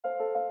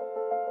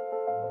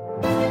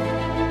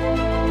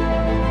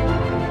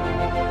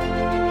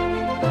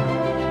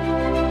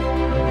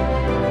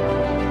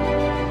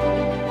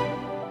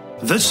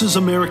This is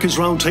America's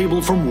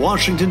Roundtable from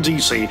Washington,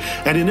 D.C.,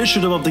 an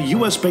initiative of the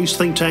U.S.-based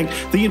think tank,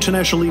 the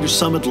International Leaders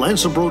Summit,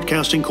 Lanser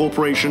Broadcasting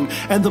Corporation,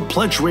 and the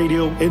Pledge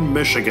Radio in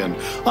Michigan.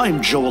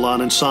 I'm Joel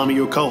Anand,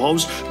 your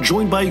co-host,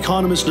 joined by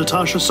economist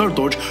Natasha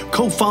Sardoj,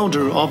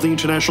 co-founder of the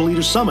International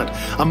Leaders Summit.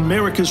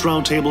 America's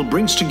Roundtable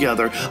brings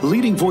together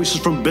leading voices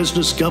from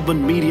business,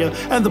 government, media,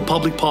 and the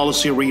public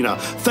policy arena.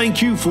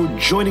 Thank you for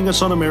joining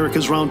us on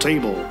America's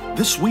Roundtable.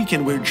 This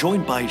weekend, we're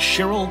joined by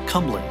Cheryl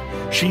Chumley.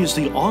 She is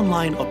the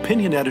online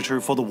opinion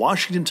editor for the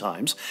Washington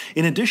Times.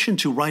 In addition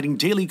to writing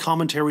daily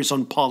commentaries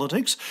on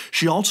politics,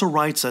 she also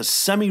writes a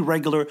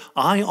semi-regular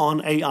Eye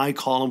on AI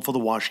column for the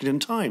Washington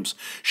Times.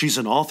 She's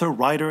an author,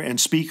 writer, and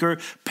speaker,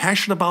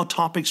 passionate about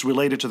topics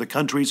related to the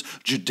country's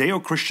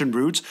Judeo-Christian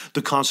roots,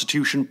 the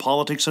Constitution,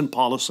 politics and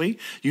policy,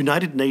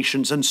 United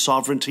Nations, and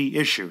sovereignty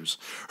issues.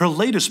 Her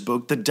latest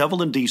book, The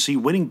Devil in D.C.,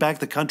 Winning Back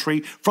the Country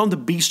from the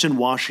Beast in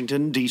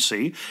Washington,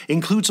 D.C.,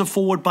 includes a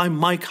foreword by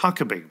Mike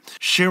Huckabee.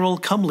 Cheryl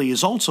Chumley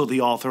is also the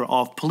author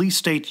of Police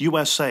State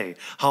USA,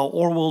 How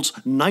Orwell's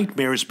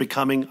Nightmare is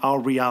Becoming Our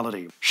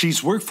Reality.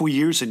 She's worked for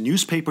years in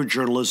newspaper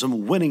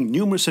journalism, winning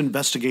numerous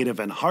investigative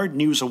and hard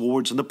news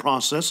awards in the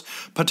process,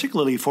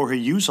 particularly for her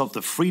use of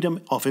the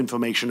Freedom of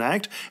Information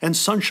Act and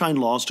sunshine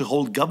laws to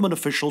hold government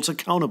officials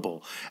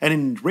accountable, and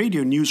in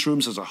radio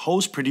newsrooms as a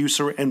host,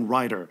 producer, and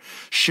writer.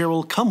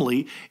 Cheryl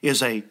Chumley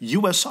is a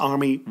U.S.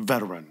 Army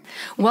veteran.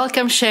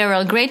 Welcome,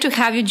 Cheryl. Great to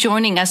have you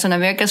joining us on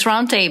America's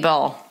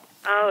Roundtable.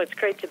 Oh, it's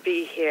great to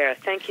be here.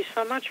 Thank you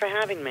so much for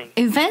having me.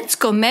 Events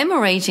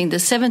commemorating the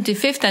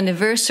 75th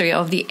anniversary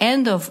of the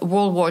end of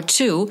World War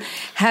II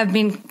have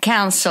been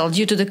cancelled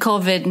due to the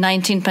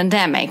COVID-19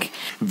 pandemic.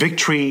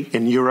 Victory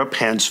in Europe,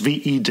 hence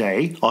VE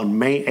Day, on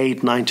May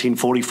 8,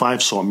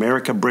 1945, saw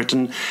America,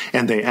 Britain,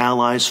 and their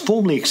allies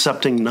formally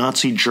accepting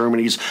Nazi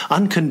Germany's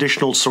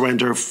unconditional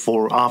surrender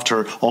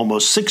after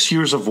almost 6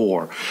 years of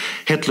war.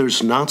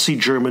 Hitler's Nazi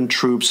German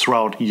troops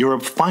throughout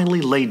Europe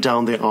finally laid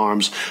down their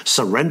arms,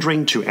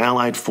 surrendering to Allied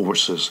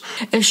forces.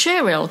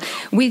 Cheryl,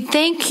 we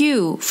thank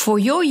you for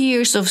your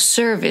years of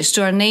service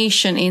to our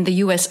nation in the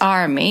U.S.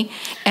 Army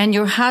and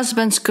your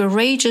husband's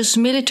courageous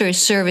military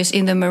service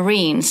in the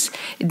Marines,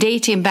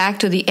 dating back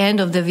to the end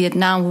of the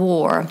Vietnam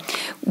War,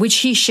 which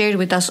he shared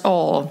with us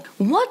all.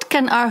 What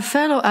can our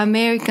fellow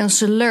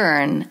Americans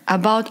learn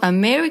about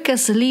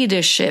America's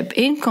leadership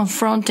in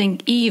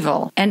confronting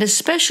evil, and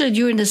especially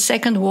during the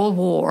Second World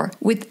War,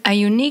 with a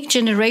unique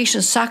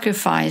generation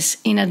sacrifice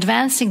in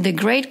advancing the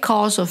great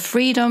cause of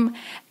freedom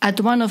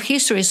at one of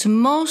history's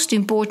most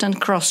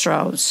important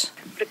crossroads?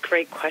 What a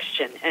great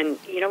question. And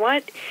you know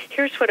what?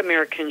 Here's what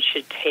Americans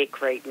should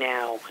take right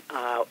now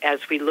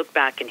as we look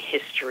back in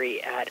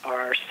history at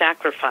our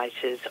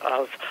sacrifices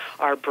of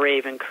our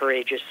brave and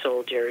courageous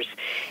soldiers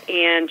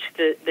and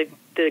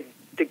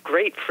the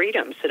great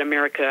freedoms that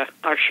America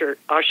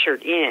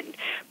ushered in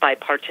by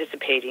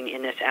participating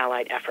in this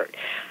Allied effort.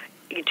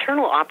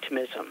 Eternal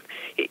optimism.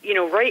 You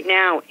know, right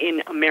now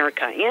in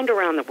America and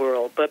around the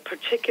world, but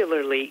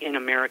particularly in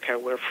America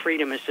where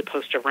freedom is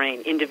supposed to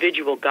reign,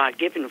 individual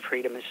God-given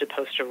freedom is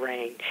supposed to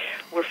reign,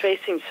 we're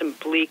facing some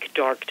bleak,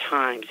 dark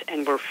times,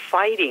 and we're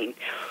fighting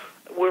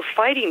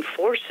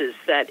forces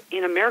that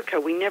in America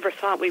we never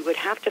thought we would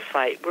have to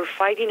fight. We're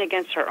fighting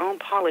against our own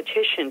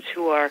politicians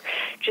who are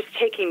just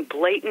taking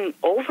blatant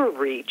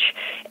overreach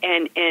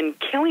and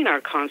killing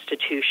our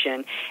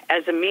Constitution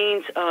as a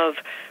means of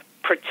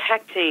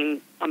protecting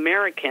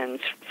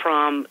Americans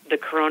from the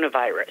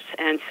coronavirus.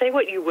 And say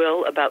what you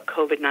will about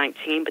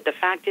COVID-19, but the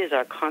fact is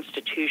our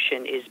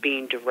Constitution is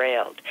being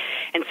derailed.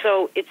 And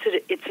so it's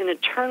an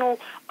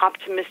eternal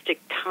optimistic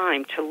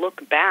time to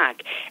look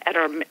back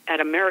at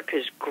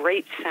America's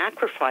great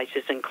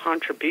sacrifices and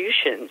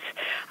contributions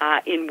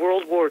in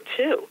World War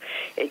II.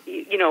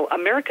 You know,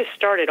 America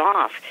started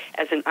off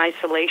as an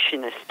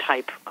isolationist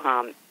type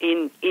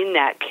in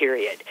that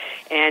period.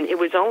 And it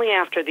was only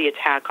after the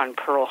attack on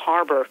Pearl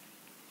Harbor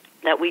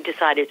that we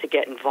decided to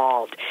get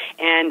involved.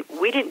 And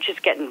we didn't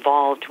just get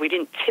involved, we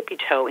didn't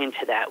tippy-toe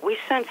into that. We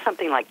sent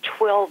something like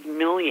 12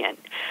 million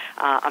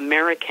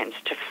Americans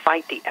to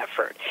fight the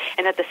effort.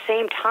 And at the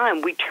same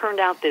time, we turned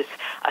out this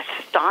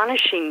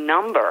astonishing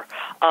number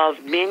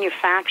of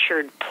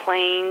manufactured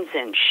planes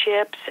and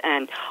ships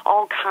and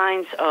all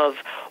kinds of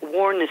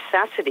war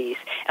necessities.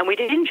 And we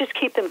didn't just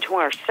keep them to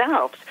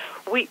ourselves.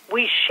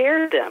 We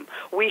shared them.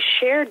 We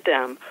shared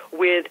them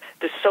with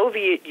the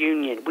Soviet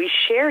Union. We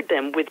shared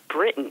them with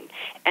Britain.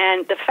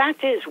 And the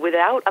fact is,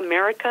 without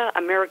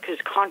America's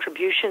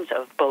contributions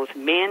of both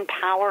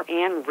manpower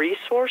and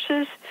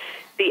resources,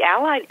 the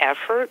Allied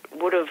effort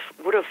would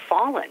have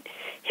fallen.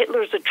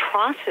 Hitler's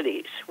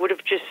atrocities would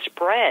have just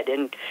spread,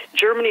 and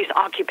Germany's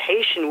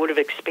occupation would have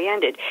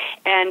expanded.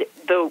 And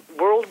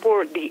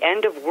the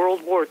end of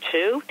World War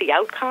II, the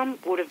outcome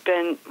would have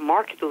been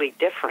markedly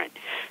different.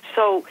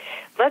 So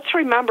let's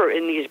remember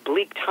in these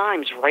bleak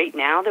times right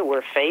now that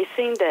we're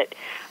facing that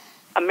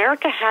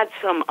America had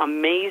some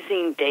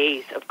amazing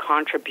days of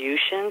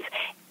contributions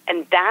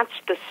And that's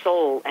the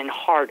soul and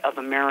heart of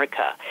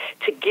America,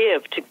 to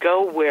give, to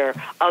go where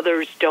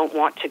others don't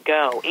want to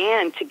go,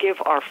 and to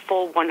give our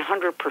full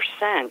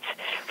 100%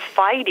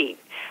 fighting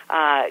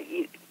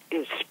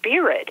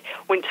spirit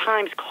when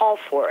times call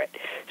for it.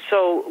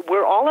 So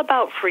we're all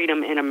about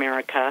freedom in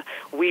America.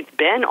 We've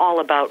been all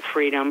about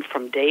freedom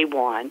from day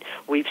one.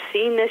 We've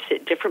seen this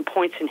at different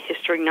points in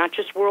history, not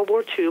just World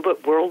War II,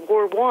 but World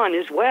War I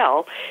as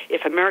well.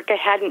 If America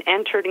hadn't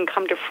entered and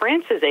come to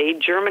France's aid,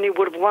 Germany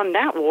would have won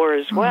that war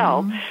as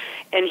well.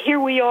 And here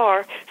we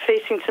are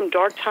facing some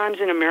dark times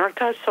in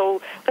America,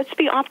 so let's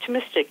be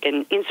optimistic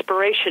and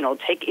inspirational.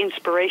 Take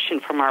inspiration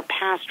from our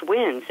past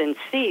wins and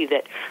see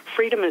that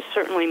freedom is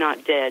certainly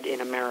not dead in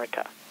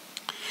America.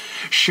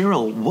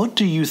 Cheryl, what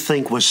do you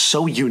think was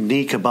so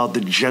unique about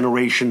the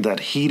generation that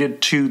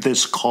heeded to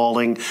this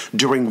calling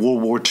during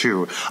World War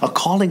II, a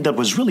calling that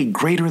was really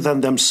greater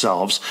than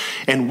themselves?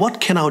 And what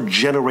can our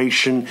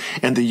generation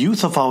and the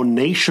youth of our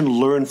nation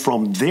learn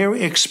from their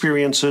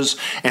experiences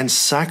and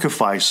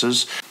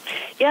sacrifices?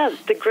 Yeah,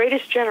 the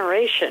greatest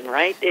generation,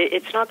 right?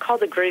 It's not called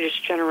the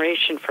greatest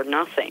generation for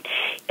nothing.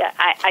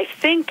 I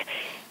think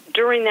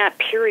during that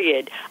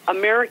period,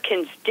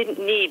 Americans didn't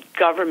need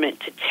government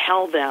to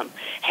tell them,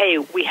 hey,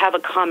 we have a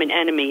common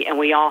enemy and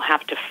we all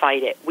have to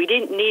fight it. We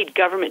didn't need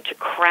government to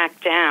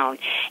crack down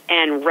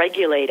and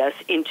regulate us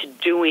into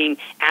doing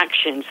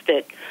actions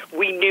that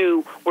we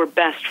knew were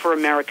best for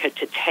America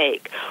to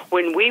take.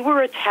 When we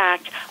were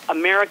attacked,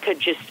 America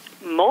just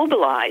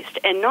mobilized,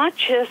 and not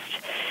just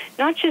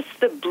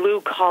the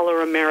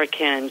blue-collar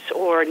Americans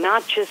or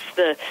not just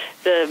the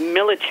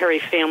military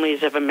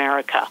families of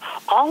America.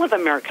 All of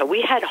America.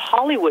 We had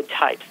Hollywood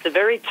types, the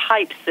very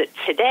types that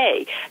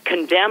today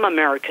condemn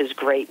America's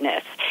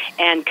greatness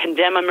and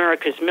condemn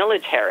America's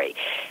military.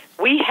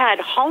 We had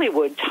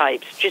Hollywood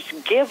types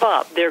just give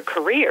up their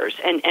careers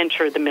and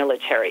enter the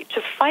military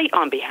to fight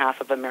on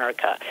behalf of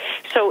America.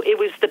 So it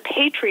was the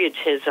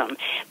patriotism,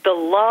 the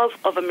love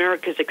of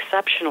America's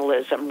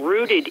exceptionalism,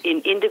 rooted in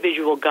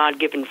individual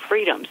God-given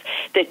freedoms,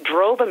 that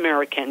drove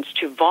Americans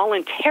to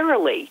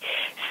voluntarily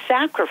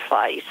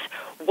sacrifice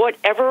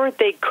whatever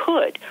they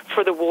could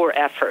for the war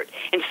effort,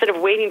 instead of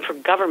waiting for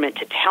government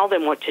to tell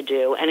them what to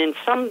do, and in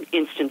some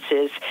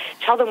instances,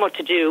 tell them what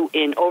to do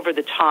in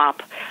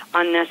over-the-top,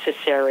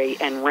 unnecessary,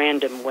 and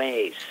random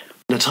ways.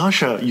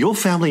 Natasha, your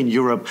family in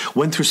Europe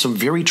went through some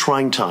very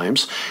trying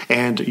times,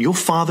 and your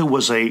father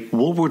was a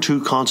World War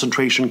II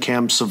concentration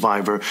camp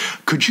survivor.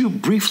 Could you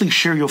briefly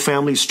share your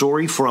family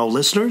story for our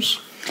listeners?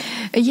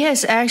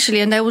 Yes, actually,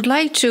 and I would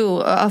like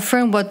to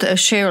affirm what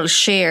Cheryl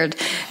shared.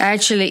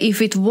 Actually,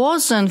 if it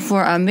wasn't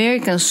for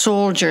American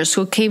soldiers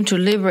who came to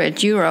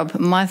liberate Europe,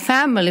 my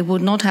family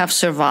would not have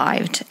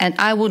survived, and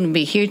I wouldn't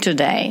be here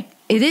today.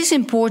 It is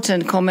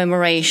important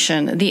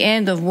commemoration, the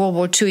end of World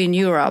War II in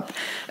Europe,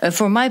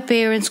 for my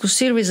parents who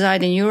still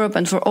reside in Europe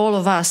and for all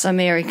of us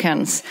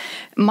Americans.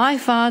 My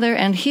father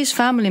and his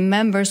family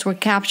members were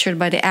captured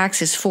by the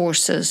Axis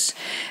forces.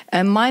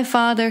 My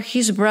father,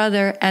 his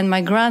brother, and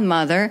my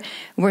grandmother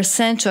were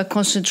sent to a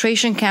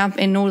concentration camp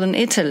in northern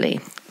Italy,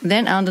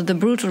 then under the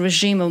brutal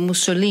regime of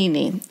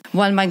Mussolini,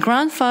 while my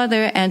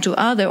grandfather and two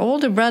other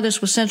older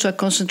brothers were sent to a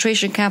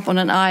concentration camp on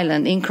an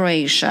island in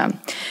Croatia.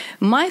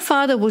 My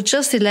father was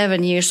just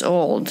 11 years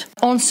old.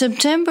 On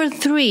September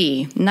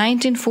 3,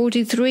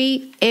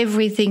 1943,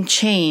 everything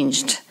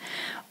changed.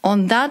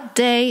 On that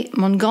day,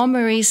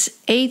 Montgomery's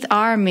 8th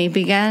Army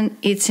began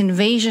its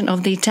invasion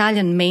of the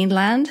Italian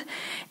mainland,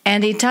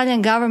 and the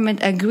Italian government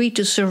agreed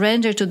to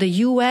surrender to the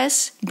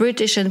U.S.,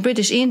 British, and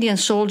British Indian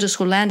soldiers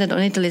who landed on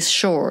Italy's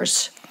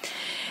shores.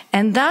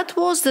 And that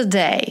was the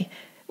day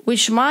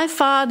which my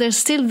father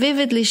still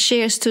vividly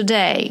shares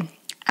today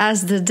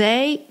as the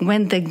day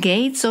when the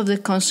gates of the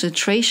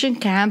concentration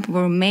camp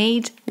were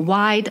made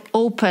wide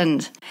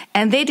open.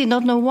 And they did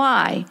not know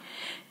why.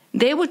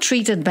 They were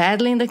treated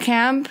badly in the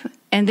camp,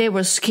 and they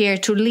were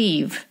scared to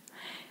leave.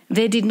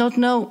 They did not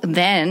know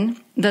then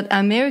that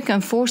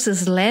American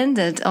forces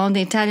landed on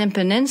the Italian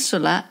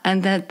peninsula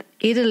and that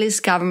Italy's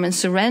government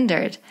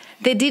surrendered.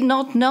 They did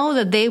not know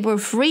that they were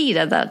freed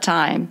at that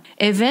time.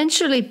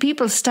 Eventually,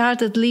 people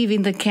started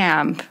leaving the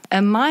camp.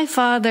 And my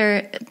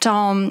father,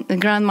 Tom,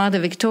 grandmother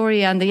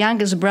Victoria, and the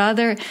youngest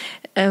brother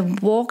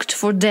walked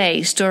for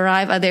days to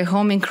arrive at their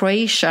home in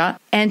Croatia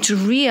and to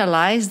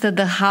realize that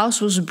the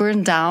house was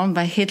burned down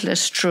by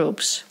Hitler's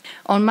troops.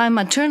 On my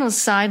maternal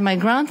side, my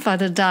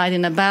grandfather died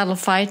in a battle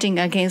fighting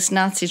against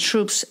Nazi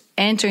troops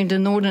entering the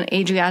northern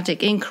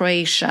Adriatic in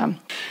Croatia.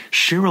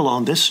 Cheryl,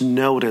 on this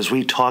note, as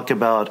we talk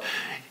about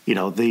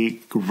the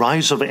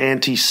rise of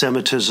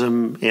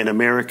anti-Semitism in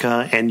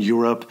America and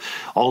Europe,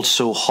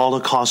 also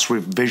Holocaust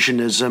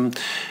revisionism,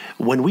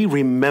 when we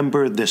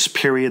remember this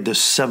period, the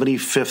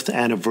 75th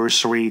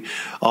anniversary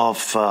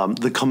of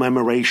the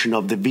commemoration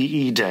of the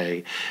WWII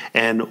Day,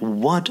 and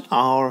what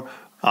our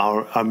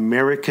our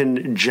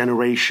American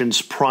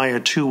generations prior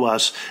to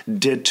us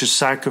did to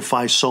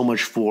sacrifice so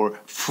much for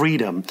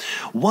freedom.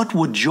 What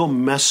would your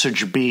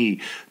message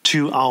be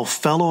to our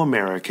fellow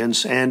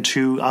Americans and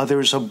to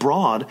others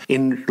abroad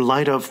in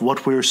light of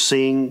what we're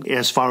seeing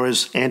as far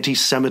as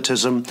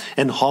anti-Semitism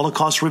and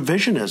Holocaust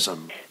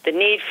revisionism? The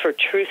need for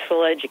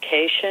truthful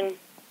education,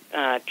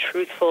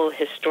 truthful,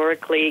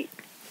 historically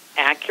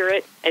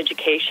accurate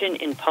education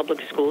in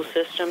public school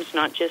systems,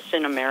 not just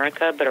in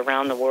America, but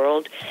around the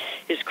world,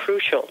 is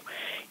crucial.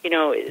 You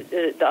know,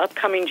 the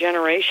upcoming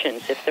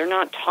generations, if they're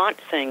not taught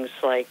things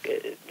like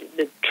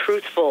the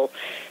truthful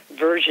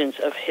versions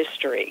of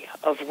history,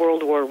 of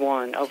World War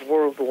I, of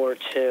World War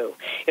II,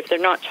 if they're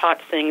not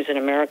taught things in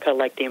America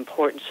like the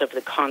importance of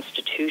the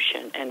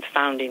Constitution and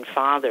Founding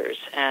Fathers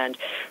and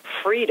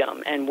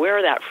freedom and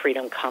where that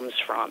freedom comes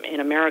from.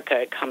 In America,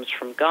 it comes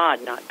from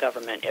God, not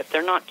government. If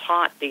they're not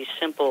taught these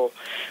simple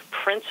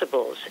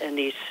principles and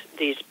these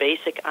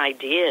basic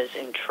ideas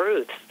and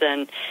truths,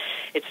 then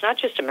it's not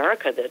just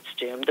America that's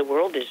doomed, the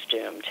world is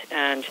doomed.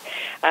 And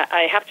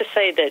I have to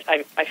say that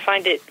I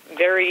find it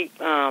very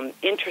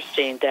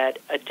interesting that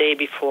a day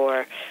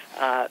before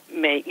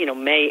May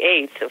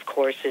 8th, of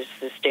course, is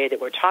this day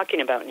that we're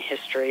talking about in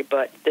history,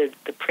 but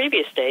the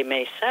previous day,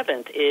 May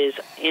 7th, is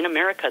in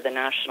America the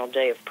National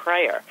Day of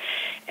Prayer.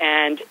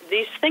 And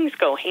these things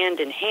go hand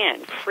in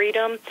hand,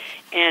 freedom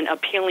and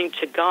appealing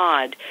to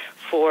God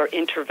for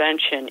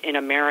intervention in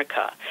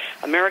America.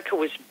 America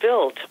was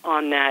built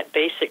on that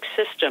basic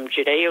system,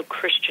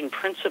 Judeo-Christian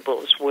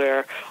principles,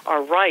 where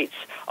our rights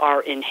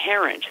are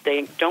inherent.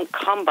 They don't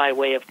come by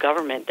way of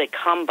government. They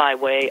come by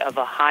way of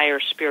a higher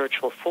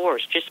spiritual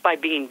force. Just by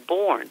being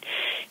born,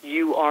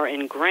 you are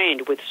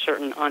ingrained with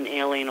certain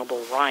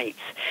unalienable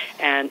rights.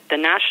 And the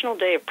National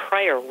Day of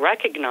Prayer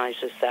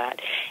recognizes that,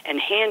 and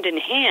hand in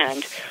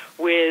hand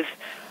with,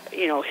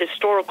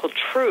 historical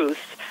truths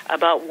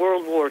about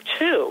World War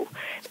II,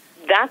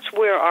 that's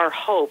where our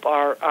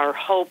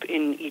hope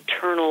in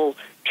eternal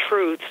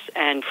truths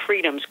and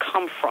freedoms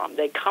come from.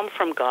 They come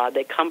from God.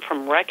 They come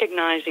from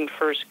recognizing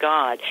first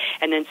God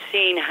and then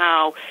seeing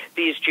how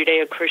these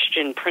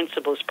Judeo-Christian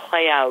principles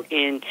play out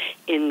in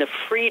the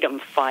freedom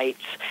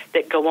fights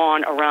that go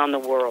on around the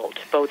world,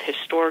 both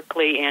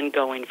historically and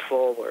going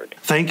forward.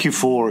 Thank you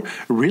for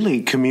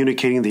really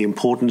communicating the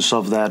importance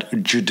of that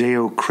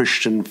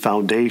Judeo-Christian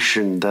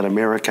foundation that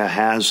America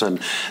has and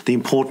the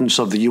importance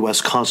of the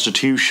U.S.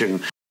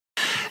 Constitution.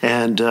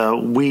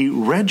 And we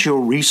read your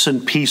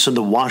recent piece in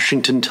the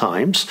Washington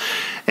Times,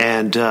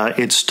 and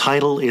its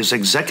title is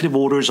Executive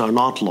Orders Are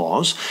Not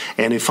Laws.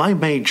 And if I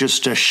may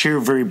just share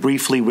very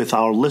briefly with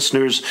our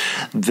listeners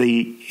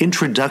the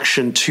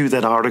introduction to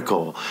that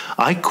article,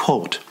 I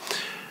quote,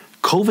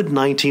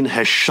 "COVID-19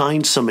 has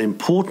shined some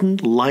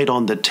important light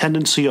on the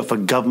tendency of a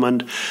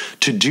government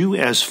to do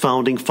as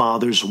Founding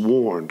Fathers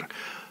warned,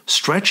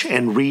 stretch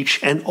and reach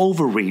and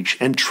overreach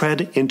and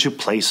tread into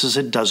places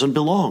it doesn't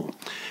belong.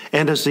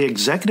 And as the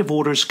executive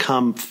orders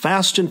come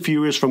fast and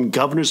furious from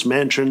governors'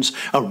 mansions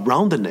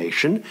around the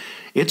nation,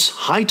 it's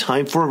high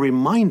time for a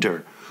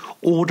reminder.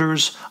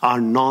 Orders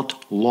are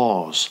not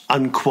laws,"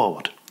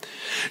 unquote.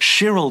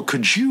 Cheryl,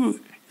 could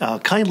you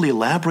kindly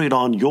elaborate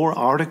on your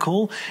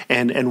article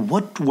and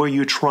what were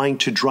you trying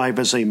to drive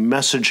as a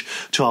message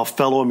to our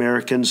fellow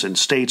Americans in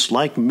states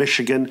like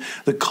Michigan,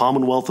 the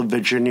Commonwealth of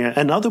Virginia,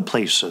 and other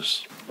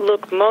places?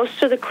 Look,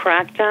 most of the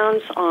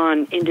crackdowns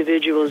on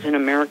individuals in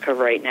America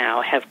right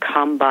now have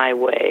come by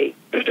way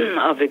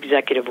of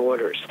executive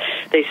orders.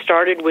 They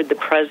started with the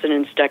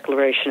President's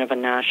declaration of a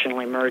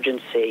national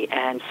emergency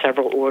and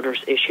several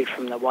orders issued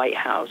from the White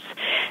House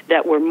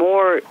that were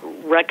more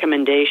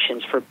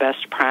recommendations for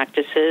best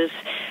practices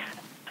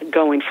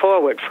going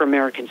forward for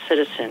American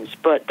citizens.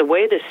 But the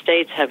way the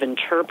states have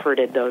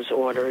interpreted those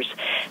orders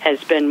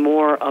has been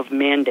more of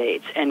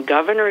mandates. And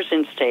governors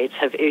in states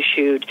have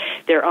issued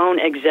their own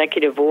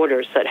executive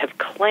orders that have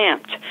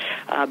clamped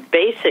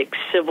basic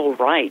civil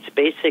rights,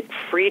 basic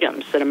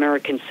freedoms that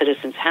American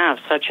citizens have,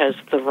 such as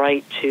the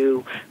right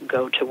to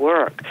go to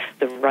work,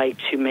 the right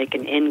to make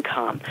an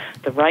income,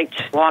 the right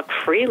to walk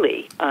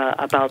freely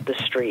about the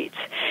streets.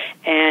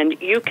 And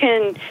you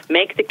can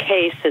make the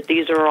case that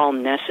these are all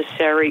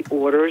necessary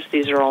orders.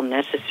 These are all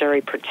necessary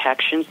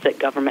protections that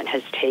government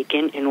has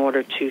taken in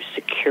order to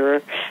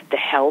secure the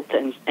health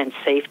and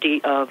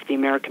safety of the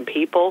American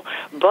people.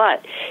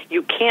 But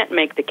you can't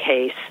make the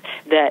case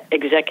that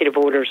executive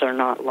orders are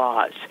not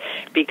laws,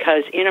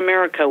 because in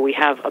America we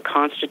have a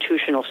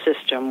constitutional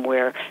system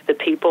where the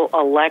people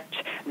elect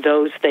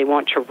those they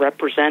want to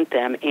represent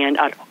them and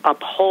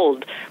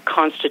uphold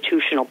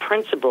constitutional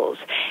principles.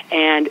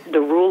 And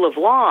the rule of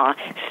law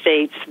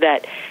states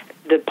that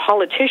the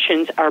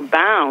politicians are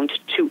bound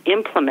to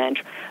implement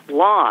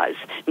laws,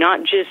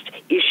 not just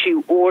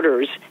issue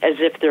orders as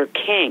if they're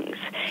kings.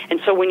 And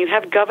so when you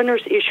have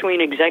governors issuing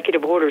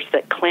executive orders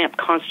that clamp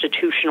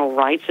constitutional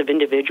rights of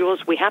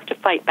individuals, we have to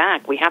fight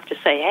back. We have to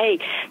say, hey,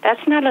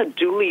 that's not a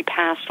duly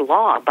passed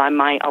law by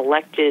my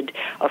elected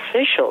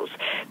officials.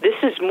 This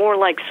is more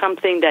like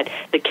something that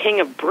the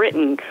King of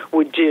Britain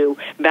would do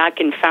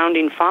back in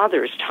Founding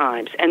Fathers'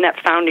 times, and that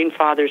Founding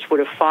Fathers would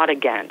have fought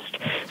against.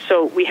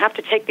 So we have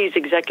to take these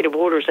executive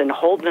orders and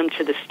hold them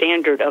to the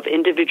standard of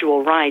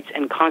individual rights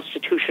and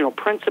constitutional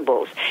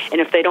principles. And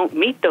if they don't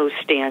meet those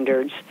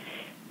standards,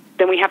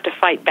 then we have to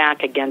fight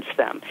back against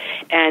them.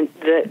 And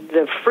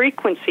the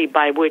frequency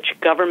by which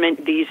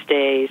government these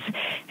days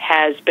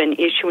has been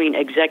issuing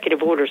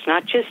executive orders,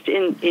 not just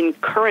in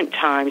current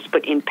times,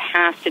 but in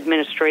past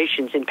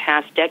administrations, in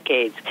past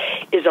decades,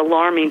 is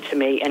alarming to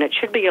me. And it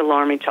should be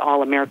alarming to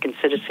all American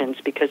citizens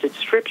because it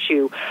strips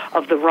you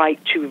of the right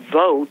to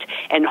vote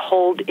and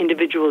hold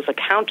individuals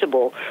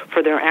accountable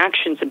for their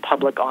actions in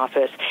public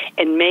office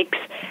and makes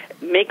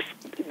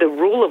the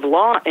rule of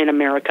law in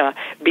America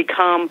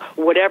become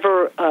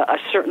whatever a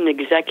certain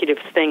executive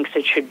thinks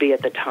it should be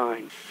at the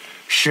time.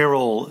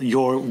 Cheryl,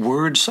 your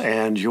words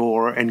and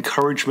your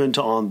encouragement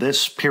on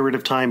this period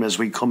of time as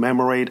we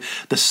commemorate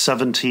the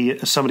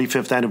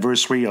 75th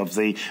anniversary of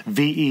the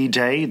VE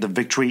Day, the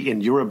Victory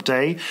in Europe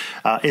Day,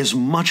 is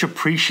much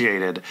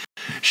appreciated.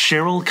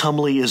 Cheryl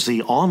Chumley is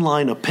the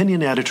online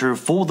opinion editor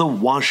for the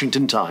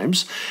Washington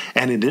Times,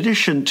 and in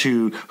addition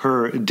to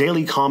her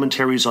daily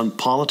commentaries on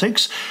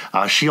politics,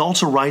 she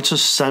also writes a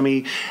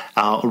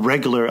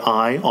semi-regular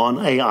Eye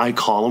on AI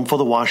column for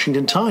the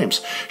Washington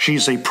Times.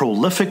 She's a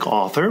prolific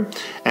author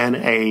and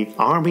an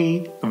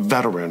Army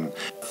veteran.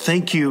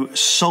 Thank you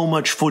so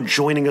much for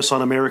joining us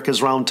on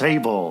America's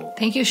Roundtable.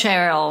 Thank you,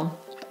 Cheryl.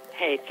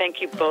 Hey, thank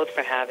you both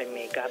for having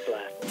me. God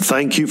bless.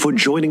 Thank you for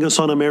joining us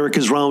on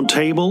America's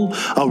Roundtable,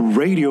 a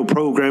radio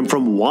program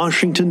from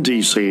Washington,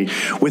 D.C.,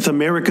 with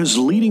America's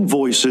leading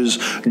voices,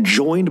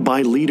 joined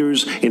by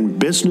leaders in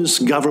business,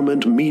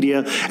 government,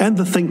 media, and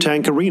the think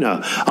tank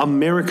arena.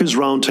 America's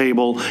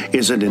Roundtable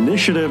is an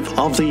initiative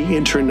of the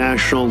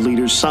International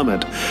Leaders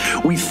Summit.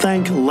 We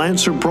thank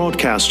Lanser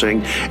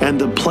Broadcasting and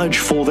the Pledge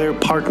for their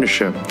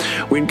partnership.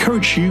 We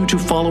encourage you to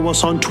follow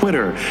us on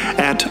Twitter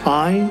at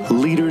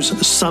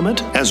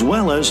iLeadersSummit, as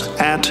well as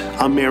at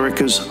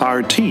America's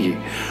RT.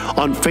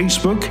 On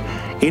Facebook,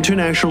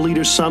 International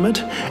Leaders Summit,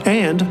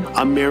 and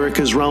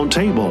America's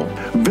Roundtable.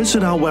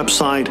 Visit our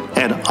website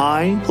at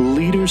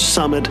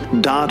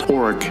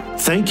iLeadersSummit.org.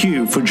 Thank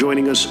you for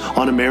joining us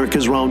on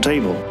America's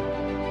Roundtable.